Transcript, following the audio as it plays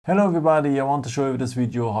Hello everybody, I want to show you this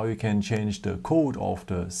video how you can change the code of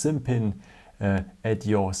the SIM pin at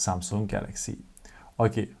your Samsung Galaxy.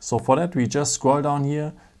 Okay, so for that we just scroll down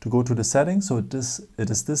here to go to the settings. So it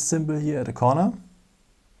is this symbol here at the corner.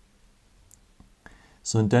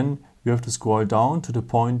 So and then you have to scroll down to the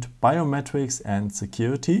point biometrics and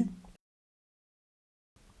security.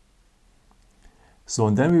 So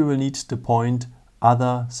and then we will need the point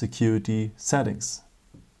other security settings.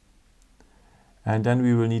 And then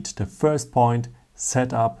we will need the first point,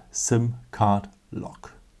 set up SIM card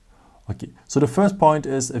lock. Okay, so the first point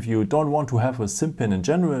is if you don't want to have a SIM pin in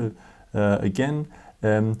general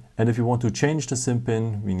and if you want to change the SIM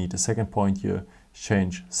pin, we need the second point here,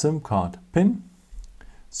 change SIM card pin.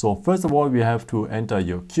 So first of all, we have to enter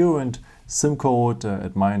your current SIM code.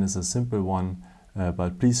 At mine is a simple one,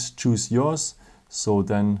 but please choose yours. So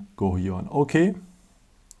then go here on OK.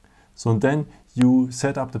 So then you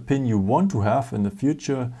set up the pin you want to have in the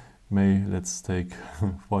future. Let's take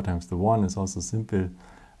 4 times the 1, it's also simple.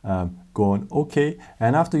 Go on OK.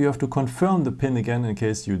 And after you have to confirm the pin again in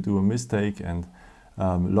case you do a mistake and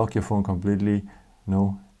lock your phone completely.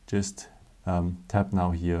 No, just tap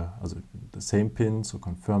now here, also the same pin, so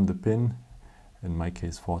confirm the pin, in my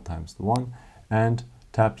case 4 times the 1, and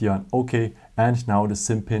tap here on OK, and now the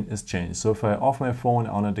SIM pin is changed. So if I off my phone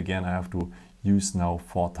on it again, I have to use now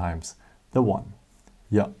 4 times the 1.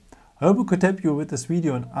 Yeah, I hope I could help you with this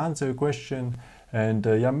video and answer your question. And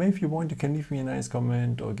yeah, maybe if you want, you can leave me a nice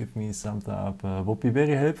comment or give me a thumbs up. Would be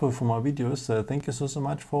very helpful for my videos. Thank you so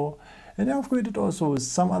much for. And I've created also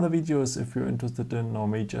some other videos if you're interested in, or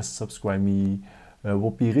maybe just subscribe me.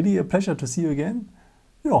 Would be really a pleasure to see you again.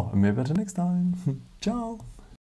 Yeah, and maybe until next time. Ciao.